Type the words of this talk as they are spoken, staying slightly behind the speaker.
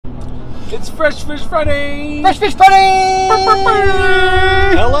It's Fresh Fish Friday! Fresh Fish Friday!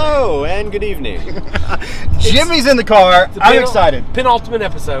 Hello and good evening. Jimmy's in the car. I'm excited. Penultimate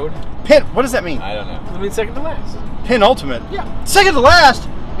episode. What does that mean? I don't know. I mean, second to last. Penultimate? Yeah. Second to last?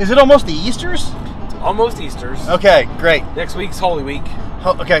 Is it almost the Easters? It's almost Easter's. Okay, great. Next week's Holy Week.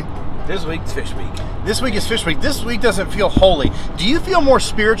 Okay. This week's Fish Week. This week is Fish Week. This week doesn't feel holy. Do you feel more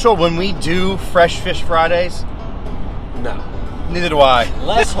spiritual when we do Fresh Fish Fridays? No. Neither do I.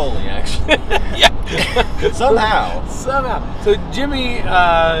 Less holy, actually. Yeah. Somehow. So Jimmy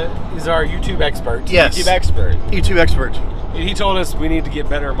is our YouTube expert. Yes. YouTube expert. YouTube expert. And he told us we need to get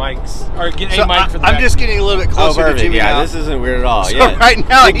better mics. Or get So a mic for the I'm back. just getting a little bit closer to perfect. Jimmy Yeah, now. this isn't weird at all. So yeah. right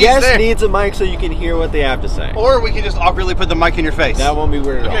now, the he's guest there. needs a mic so you can hear what they have to say. Or we can just awkwardly put the mic in your face. That won't be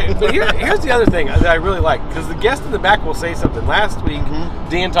weird at all. Okay, but here's the other thing that I really like, because the guest in the back will say something. Last week,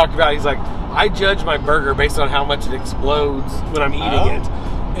 Dan talked about, he's like, I judge my burger based on how much it explodes when I'm eating it.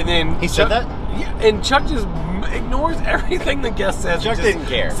 And then He said that? Yeah, and Chuck just ignores everything the guest says. Chuck He just didn't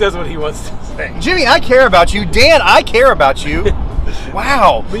care. Says what he wants to say. Jimmy, I care about you. Dan, I care about you.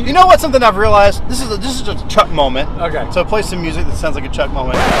 Wow. You know what? Something I've realized. This is a Chuck moment. Okay. So play some music that sounds like a Chuck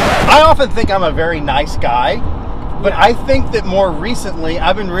moment. I often think I'm a very nice guy, but I think that more recently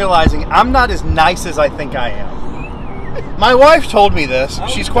I've been realizing I'm not as nice as I think I am. My wife told me this.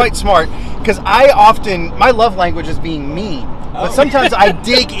 She's quite smart because my love language is being mean. But sometimes I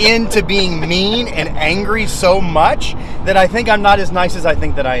dig into being mean and angry so much that I think I'm not as nice as I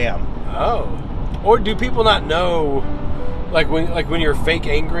think that I am. Oh. Or do people not know, like when you're fake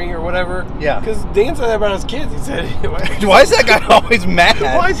angry or whatever? Yeah. Because Dan said that about his kids. He said, Why is that guy always mad?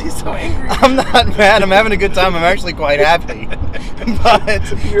 Why is he so angry? I'm not mad. I'm having a good time. I'm actually quite happy. But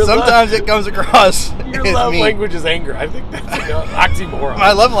sometimes it comes across Your as love mean. language is anger. I think that's an oxymoron.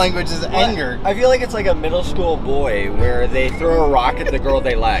 My love language is anger. I feel like it's like a middle school boy where they throw a rock at the girl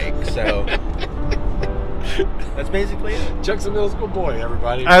they like. So that's basically it. Chuck's a middle school boy,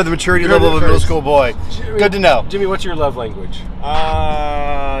 everybody. I have the maturity You're level of a the middle first. school boy. Jimmy, Good to know. Jimmy, what's your love language?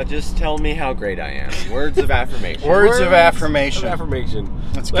 Just tell me how great I am. Words of affirmation. Words of affirmation.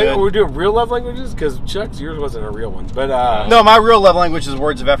 That's good. We're doing real love languages? Because Chuck's, yours wasn't a real one. But No, my real love language is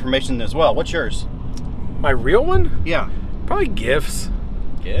words of affirmation as well. What's yours? my real one? Yeah. Probably gifts.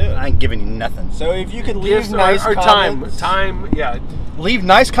 Good. I ain't giving you nothing. So if you can leave Gifts nice or comments. time, yeah. Leave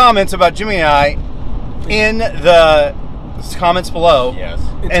nice comments about Jimmy and I in the comments below. Yes.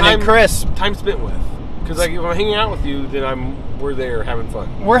 And then Chris, Time spent with. Because like, if I'm hanging out with you, then we're there having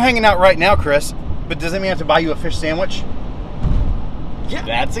fun. we're hanging out right now, Chris. But does that mean I have to buy you a fish sandwich? Yeah.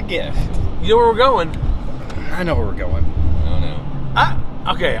 That's a gift. You know where we're going? I know where we're going. Oh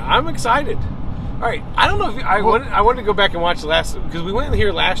no. Okay, I'm excited. All right, I don't know if I wanted to go back and watch the last, because we went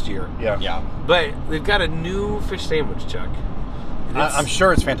here last year. Yeah. Yeah. But they've got a new fish sandwich, Chuck. And I'm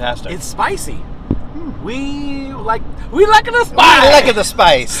sure it's fantastic. It's spicy. We like the spice. I like the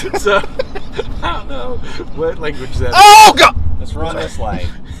spice. So I don't know what language that is. Oh God! Let's run this light.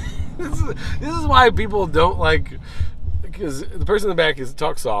 This is why people don't like, because the person in the back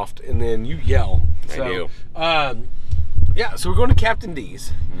talks soft and then you yell. I do. Yeah, so we're going to Captain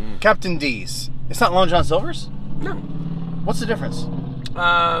D's. Captain D's. It's not Long John Silver's? No. What's the difference?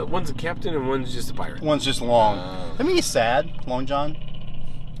 One's a captain and one's just a pirate. One's just long. I mean, he's sad, Long John.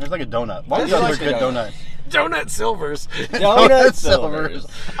 There's like a donut. Long There's John's like a good a donut. Donut Silvers. Donut Silvers.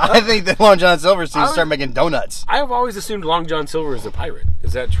 I think that Long John Silver's needs I to start making donuts. I have always assumed Long John Silver is a pirate.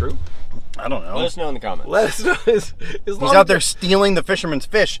 Is that true? I don't know. Let us know in the comments. Let us know. He's out there stealing the fisherman's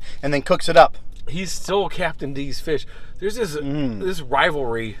fish and then cooks it up. He stole Captain D's fish. There's this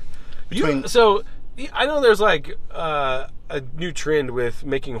rivalry. Between- So I know there's like a new trend with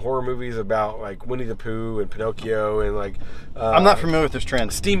making horror movies about like Winnie the Pooh and Pinocchio and like I'm not familiar with this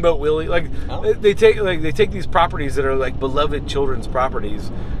trend. Steamboat Willie. Like they take these properties that are like beloved children's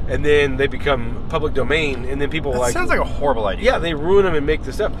properties, and then they become public domain, and then people That sounds like a horrible idea. yeah, they ruin them and make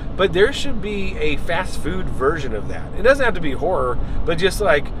this stuff. But there should be a fast food version of that. It doesn't have to be horror, but just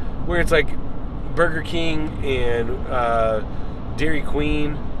like where it's like Burger King and Dairy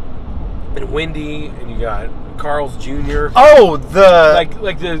Queen and Wendy, and you got Carl's Jr. Oh, the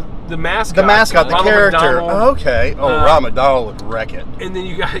like the mascot. the mascot, the Ronald character. McDonald. Oh, okay. Oh, Ron McDonald would wreck it. And then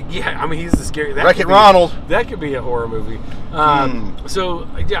you got, I mean, he's the scary. That Wreck-It could be- Ronald. That could be a horror movie. So,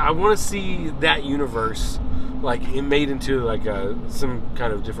 yeah, I want to see that universe, like, it made into, like, some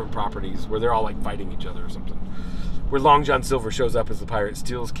kind of different properties where they're all, like, fighting each other or something. Where Long John Silver shows up as the pirate,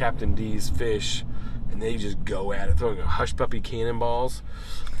 steals Captain D's fish, and they just go at it, throwing a hush puppy cannonballs.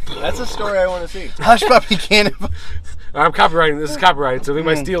 That's a story I want to see. Hush Puppy Cannonball. I'm copywriting. This is copyrighted, so if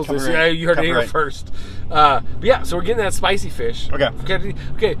anybody steals this, copyright. you heard it here Copyright. first. But yeah, so we're getting that spicy fish. Okay.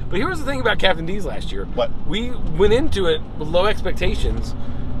 Okay, but here was the thing about Captain D's last year. What? We went into it with low expectations,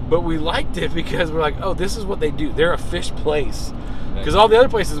 but we liked it because we're like, oh, this is what they do. They're a fish place. Because all the other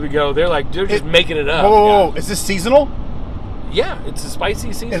places we go, they're just making it up. Whoa. Is this seasonal? Yeah, it's a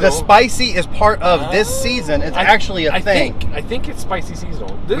spicy seasonal. The spicy is part of this season. It's actually a thing. I think it's spicy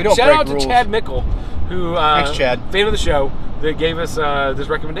seasonal. We don't Shout break out to rules. Chad Mickle, who Thanks, Chad. fan of the show, that gave us this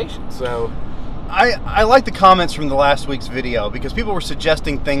recommendation. So I like the comments from the last week's video because people were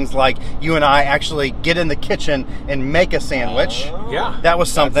suggesting things like you and I actually get in the kitchen and make a sandwich. yeah, That was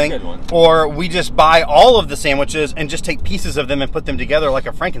something. That's a good one. Or we just buy all of the sandwiches and just take pieces of them and put them together like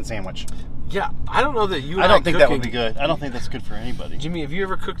a Franken sandwich. yeah. I don't know that you. And I don't think that would cooking- be good. I don't think that's good for anybody. Jimmy, have you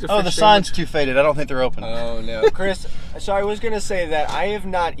ever cooked a fish Oh, the sandwich? sign's too faded. I don't think they're open. Oh no, Chris. So I was gonna say that I have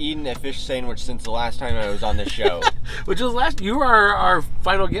not eaten a fish sandwich since the last time I was on this show. Which was last. You were our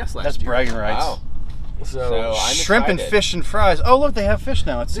final guest last That's year. bragging rights. Wow. So, I'm Shrimp and excited. fish and fries. Oh, look, they have fish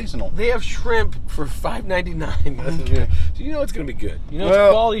now. It's seasonal. they have shrimp for $5.99. Okay. So you know it's going to be good. You know Well,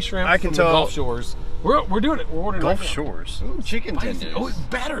 it's quality shrimp I can from tell- the Gulf Shores. We're doing it. We're ordering Gulf right now. Shores. Ooh, chicken Spicy. tenders. Oh, it's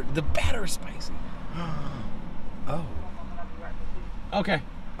batter. The batter is spicy. Oh. Okay.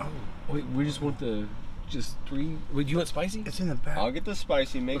 Oh. Wait, we just want the three. Wait, you want spicy? It's in the back. I'll get the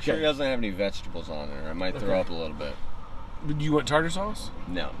spicy. Make sure Okay. it doesn't have any vegetables on it, or I might throw Okay. up a little bit. Do you want tartar sauce?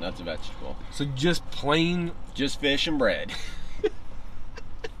 No, that's a vegetable. So just plain Just fish and bread.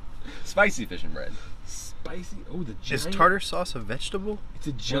 Spicy fish and bread. spicy. Oh, the Is giant. tartar sauce a vegetable? It's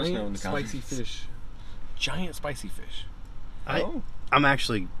a known giant the spicy comments. fish. Giant spicy fish. I'm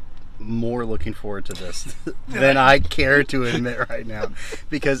actually more looking forward to this than I care to admit right now.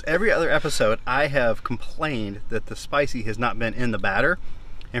 Because every other episode, I have complained that the spicy has not been in the batter.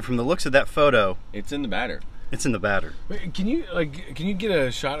 And from the looks of that photo, It's in the batter. it's in the batter. Wait, can you get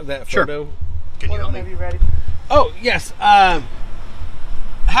a shot of that Sure. photo? Can you help me? ready? Oh yes.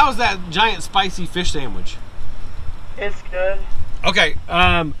 How's that giant spicy fish sandwich? It's good. Okay.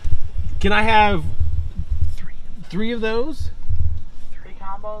 Can I have three of those? 3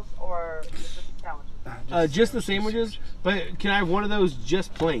 combos or just sandwiches? Just the sandwiches. But can I have one of those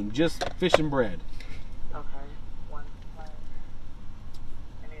just plain, just fish and bread? Okay. 1 plain.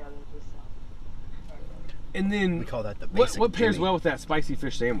 Any other just sandwich. And then We call that the what basic pairs Jimmy. well with that spicy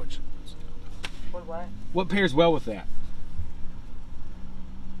fish sandwich? What? What pairs well with that?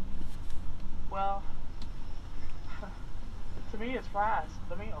 Well, to me it's fries.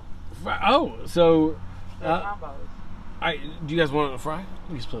 The meal. Oh, so The combos. do you guys want a fry?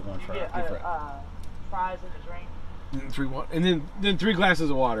 We can split one fry. Yeah, fries and a drink. And then 3 glasses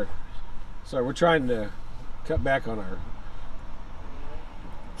of water. Sorry, we're trying to cut back on our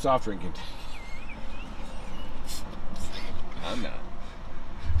soft drink intake. I'm not.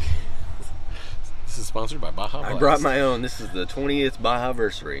 This is sponsored by Baja I Blast. brought my own. This is the 20th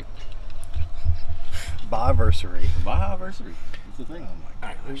Baja-versary. Baversary. Baja-versary. It's the thing. All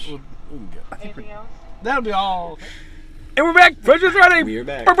right, we can go. Anything else? That'll be all. And we're back. Fresh Friday. We are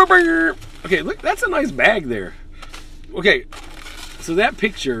back. Okay, look, that's a nice bag there. Okay, so that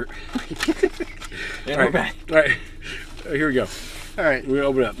picture. And All we're back. All right, here we go. All right. We're gonna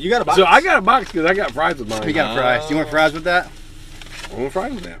open it up. You got a box? So I got a box because I got fries with mine. We got fries. Do you want fries with that? I want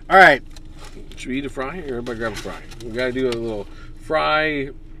fries with that. All right. Should we eat a fry? Or everybody grab a fry? We gotta do a little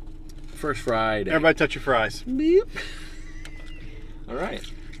fry. First fry day. Everybody touch your fries. Beep. All right.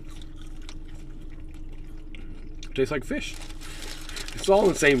 Tastes like fish. It's all in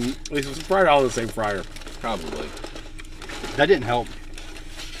the same. It's fried all in the same fryer. Probably. That didn't help.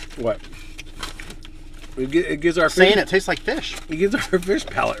 What? It gives our Saying fish, it tastes like fish. It gives our fish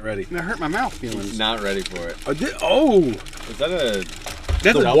palate ready. That hurt my mouth feelings. Not ready for it. Oh, Is that a...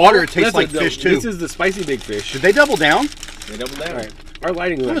 that's The a water tastes that's like fish, too. This is the spicy big fish. Did they double down? They double down. All right, our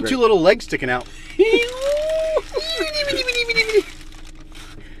lighting is Look not at 2 great. little legs sticking out.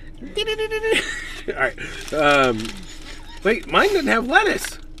 All right. Wait, mine doesn't have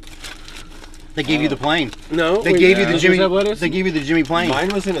lettuce. They gave you the plain. No, They wait, gave you the does Jimmy. yours have lettuce? They gave you the Jimmy plain. Mine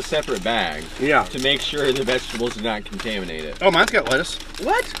was in a separate bag Yeah. to make sure the vegetables did not contaminate it. Oh, mine's got lettuce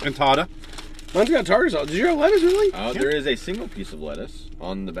What? and Tada. Mine's got tartar sauce. Did you have lettuce really? There is a single piece of lettuce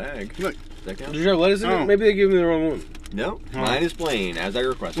on the bag. Look, Does that count? Did you have lettuce in Oh. it? Maybe they gave me the wrong one. No, mine is plain, as I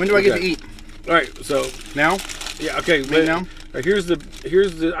requested. when do I get to Okay. eat? All right, so Now? yeah, okay. Right now? All right, here's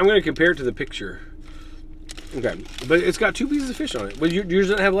the. I'm going to compare it to the picture. Okay, but it's got 2 pieces of fish on it. But yours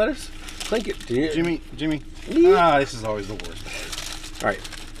doesn't have lettuce. Clink it. Jimmy. Yeah. This is always the worst. All right,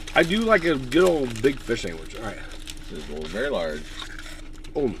 I do like a good old big fish sandwich. All right, This is very large.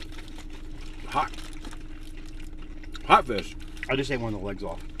 Oh, hot. Hot fish. I just ate one of the legs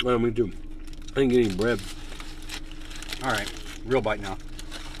off. Oh, me too. I didn't get any bread. All right, real bite now.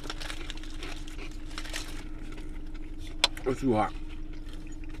 It's too hot.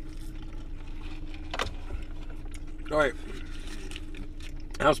 All right.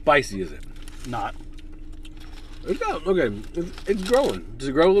 How spicy is it? Not. It's got, okay. It's growing. Does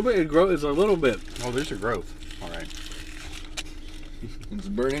it grow a little bit? It's a little bit. Oh, there's a growth. All right. It's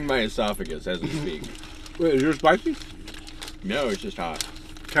burning my esophagus as we speak. Wait, is yours spicy? No, it's just hot.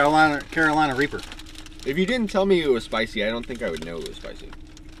 Carolina Reaper. If you didn't tell me it was spicy, I don't think I would know it was spicy.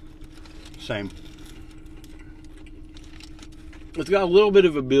 Same. It's got a little bit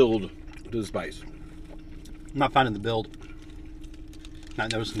of a build to the spice. I'm not finding the build.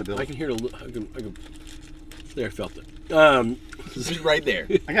 Not noticing the build. I can hear it a little. I can. There, I felt it. Just right there.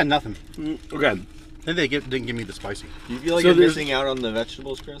 I got nothing. Okay. Then they didn't give me the spicy. Do you feel like So you're there's- missing out on the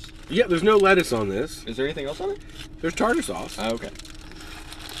vegetables, Chris? Yeah, there's no lettuce on this. Is there anything else on it? There's tartar sauce, Oh, okay.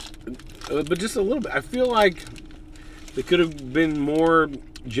 but just a little bit. I feel like they could have been more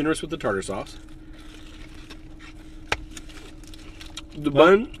generous with the tartar sauce. The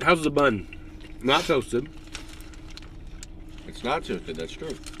bun, how's the bun? Not toasted. It's not toasted, that's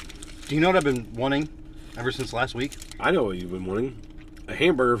true. Do you know what I've been wanting ever since last week? I know what you've been wanting. A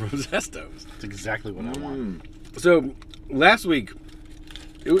hamburger from Zesto's. It's exactly what I want. So, last week,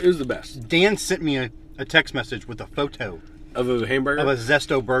 it was the best. Dan sent me a text message with a photo Of a hamburger? of a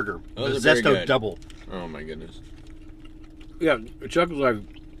Zesto burger. Those The are very Zesto good. double. Oh my goodness. Yeah, Chuck was like,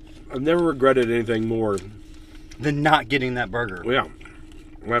 I've never regretted anything more. Than not getting that burger. Yeah,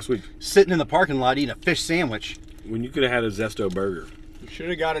 last week, Sitting in the parking lot eating a fish sandwich. when you could have had a Zesto burger. You should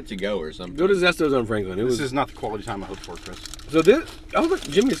have got it to go or something. Go to Zesto's on Franklin. It This was is not the quality time I hoped for, Chris. so this. Oh look,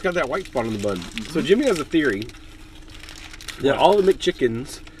 Jimmy's got that white spot on the bun. So Jimmy has a theory that all the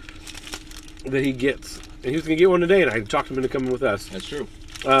McChickens that he gets, and he was gonna get one today, and I talked him into coming with us. That's true.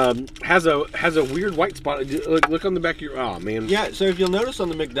 Has a weird white spot. Look on the back of your. Oh man. Yeah, so if you'll notice on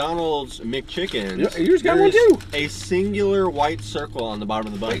the McDonald's McChickens, Yeah, yours got one there's too. a singular white circle on the bottom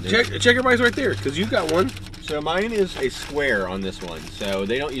of the bun. Wait, check everybody's right there, because you got one. So mine is a square on this one, so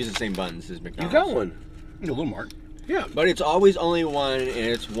they don't use the same buttons as You McDonald's. got one. A little mark. Yeah. But it's always only one, and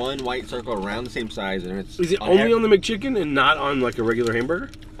it's one white circle around the same size, and it's. Is it only on the McChicken and not on like a regular hamburger?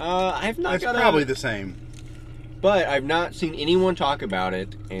 I've not It's got probably the same. But I've not seen anyone talk about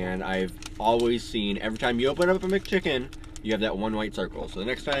it, and I've always seen every time you open up a McChicken, you have that one white circle. So the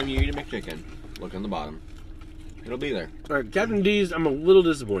next time you eat a McChicken, look on the bottom. It'll be there. All right, Captain D's. I'm a little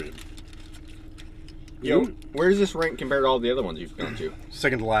disappointed. Yo, where does this rank compared to all the other ones you've gone to?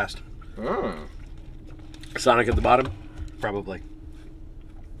 Second to last. Oh. Sonic at the bottom. Probably.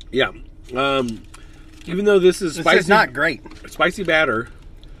 Yeah. Even though this is spicy, It's not great. spicy batter,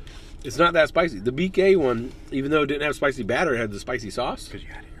 it's not that spicy. The BK one, even though it didn't have spicy batter, it had the spicy sauce. Because you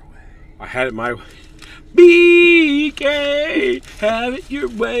had it your way. I had it my way. BK, have it your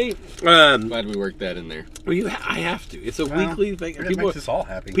way. Glad we worked that in there. Well, I have to. It's a Well, weekly thing. It makes us all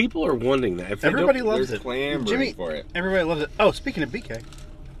happy. People are wanting that. If they Everybody don't- loves There's it. clambering Jimmy, for it. everybody loves it. Oh, speaking of BK,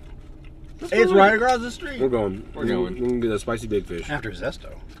 It's right across the street. We're going. We're going. We're gonna get a spicy big fish. after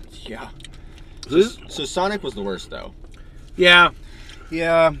Zesto. Yeah. So this, So Sonic was the worst, though. yeah,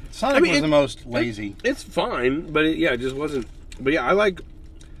 Yeah, Sonic I mean, was it- the most lazy. it's fine, but it just wasn't. But yeah, I like.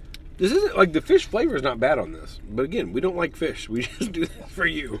 This isn't like the fish flavor is not bad on this, but again, we don't like fish. We just do this for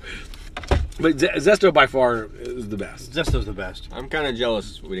you. But Zesto by far is the best. Zesto's the best. I'm kind of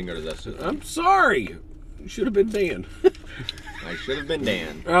jealous we didn't go to Zesto. I'm sorry. You should have been Dan. I should have been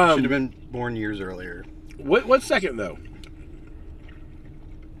Dan. Should have been born years earlier. What's second though?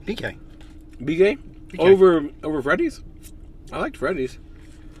 BK. BK? Over Freddy's? I liked Freddy's.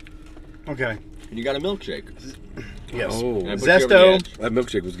 Okay. And you got a milkshake. Yes. Oh, And I put you over the Zesto, edge. that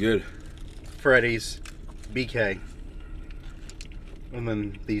milkshake was good. Freddy's, BK, and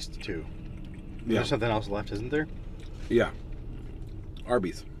then these two. Yeah. There's something else left, isn't there? Yeah.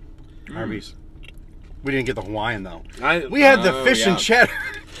 Arby's. Arby's. We didn't get the Hawaiian though. I We had the Oh, fish and yeah. cheddar.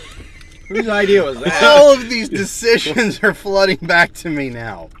 Whose idea was that? All of these decisions are flooding back to me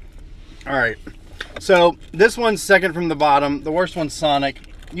now. All right. So this one's second from the bottom. The worst one's Sonic.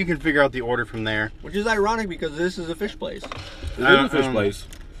 You can figure out the order from there. Which is ironic because this is a fish place. It is a fish place.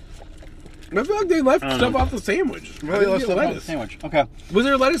 I feel like they left stuff off the sandwich. I Really, didn't let's get look at the lettuce. sandwich. Okay. Was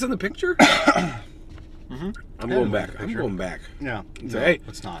there lettuce in the picture? I'm going back. I'm picture. going back. Yeah. Say, hey,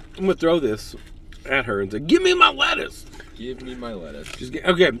 It's not. I'm gonna throw this at her and say, "Give me my lettuce." Give me my lettuce.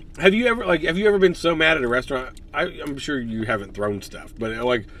 Okay. Have you ever been so mad at a restaurant? I'm sure you haven't thrown stuff, but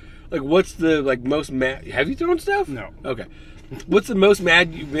like what's the most mad? Have you thrown stuff? No. Okay. What's the most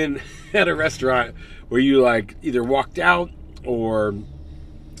mad you've been at a restaurant where you like either walked out or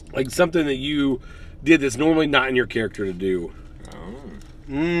like something that you did that's normally not in your character to do?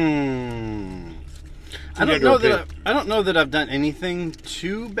 I don't know that I've done anything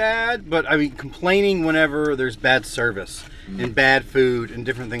too bad, but I mean complaining whenever there's bad service and bad food and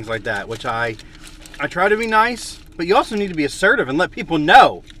different things like that, which I try to be nice, but you also need to be assertive and let people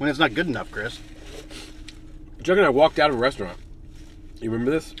know when it's not good enough, Chris. Chuck and I walked out of a restaurant. You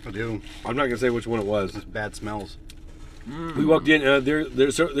remember this? I do. I'm not gonna say which one it was. Just bad smells. We walked in. There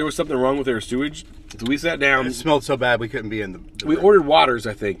was something wrong with their sewage, so we sat down. It smelled so bad we couldn't be in the We room. ordered waters,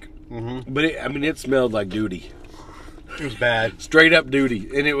 I think, but it smelled like duty, It was bad. straight up duty,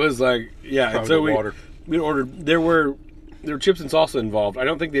 and it was like and Probably so water. we ordered. There were chips and salsa involved. I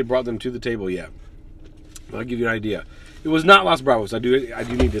don't think they brought them to the table yet. I'll give you an idea. It was not Los Bravos. I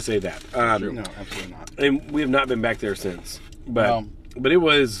do need to say that. No, absolutely not. And we have not been back there since. But Well, but it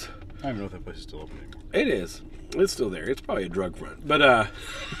was. I don't even know if that place is still open anymore. It is. It's still there. It's probably a drug front. But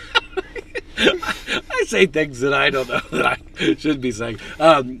I say things that I don't know that I should be saying.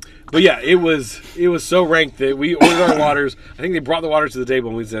 But yeah, it was so rank that we ordered our waters. I think they brought the waters to the table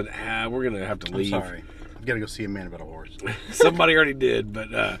and we said, we're gonna have to leave. I'm sorry. I've got to go see a man about a horse. Somebody already did, but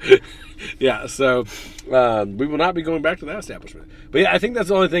yeah. So we will not be going back to that establishment. But yeah, I think that's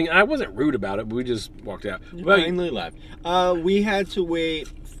the only thing. I wasn't rude about it, but we just walked out. Well, Finally left. We had to wait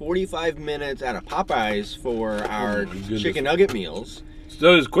 45 minutes at a Popeyes for our my goodness. chicken nugget meals.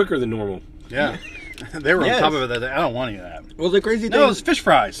 so it was quicker than normal. Yeah. They were Yes. on top of it. I don't want any of that. Well, the crazy thing. No, it was fish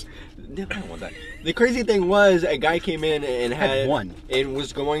fries. No, I don't want that. The crazy thing was, a guy came in and had one. and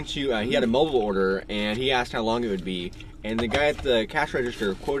was going to. He had a mobile order, and he asked how long it would be, and the guy at the cash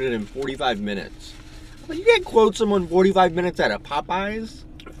register quoted him 45 minutes. Well, you can't quote someone 45 minutes at a Popeyes.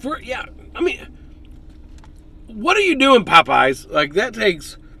 I mean, what are you doing, Popeyes? Like that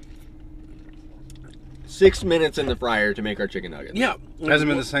takes 6 minutes in the fryer to make our chicken nuggets. yeah. It hasn't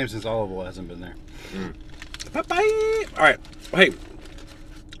been the same since olive oil hasn't been there. Popeye. All right. Hey,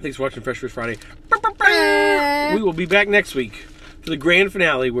 thanks for watching Fresh Fish Friday. We will be back next week for the grand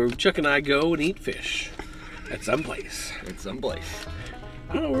finale where Chuck and I go and eat fish at some place. It's someplace.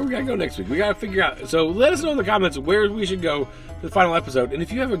 I don't know where we gotta go next week. We gotta figure out. So let us know in the comments where we should go for the final episode, and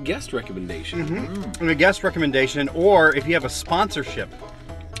if you have a guest recommendation. And a guest recommendation, or if you have a sponsorship.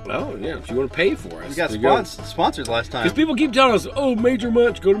 Oh yeah, if you want to pay for us, We got sponsors last time. Because people keep telling us, "Oh, Major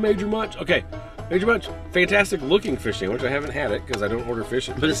Munch, go to Major Munch." Okay, Major Munch, fantastic looking fish sandwich. I haven't had it because I don't order fish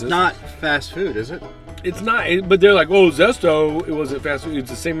at But it's places. not fast food, is it? It's not, but they're like, oh, Zesto, it wasn't fast food. It's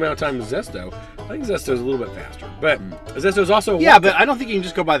the same amount of time as Zesto. I think Zesto's a little bit faster. But Zesto's also... Yeah, but I don't think you can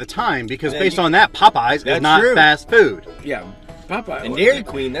just go by the time, because Yeah, based you- on that, Popeyes is That's not true. fast food. Yeah, Popeye. And Dairy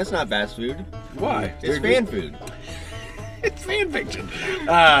Queen, that's not fast food. Why? It's fan food. It's fan fiction.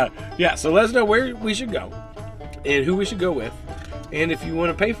 Yeah, so let us know where we should go and who we should go with. And if you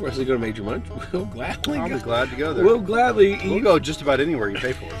want to pay for us to go to Major Munch, we'll gladly I'll go. be glad to go there. We'll gladly We'll eat go just about anywhere you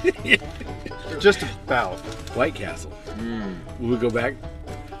pay for it. Just about. White Castle. Mm. Will we go back?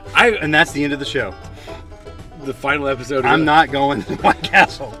 And that's the end of the show. The final episode. I'm not going to White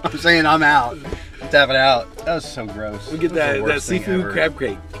Castle. I'm saying I'm out. Tap it out. That was so gross. We get That was the that worst thing seafood ever. crab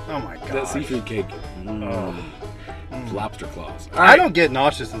cake. Oh my god. That seafood cake. Lobster claws. All I right. don't get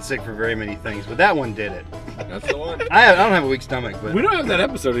nauseous and sick for very many things, but that one did it. That's the one. I don't have a weak stomach, but We don't have that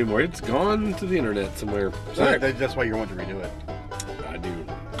episode anymore. It's gone to the internet somewhere. Sorry. that's why you're wanting to redo it. I do.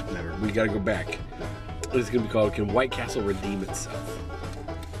 Never. We got to go back. It's going to be called "Can White Castle Redeem Itself?"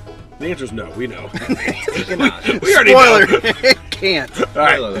 The answer is no. We know. It cannot. We already Spoiler. know. It can't. All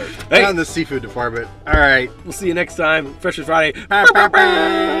right. Spoiler alert. Hey, Not in the seafood department. All right. we'll see you next time. Fresh Fish Friday.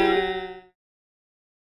 Bye.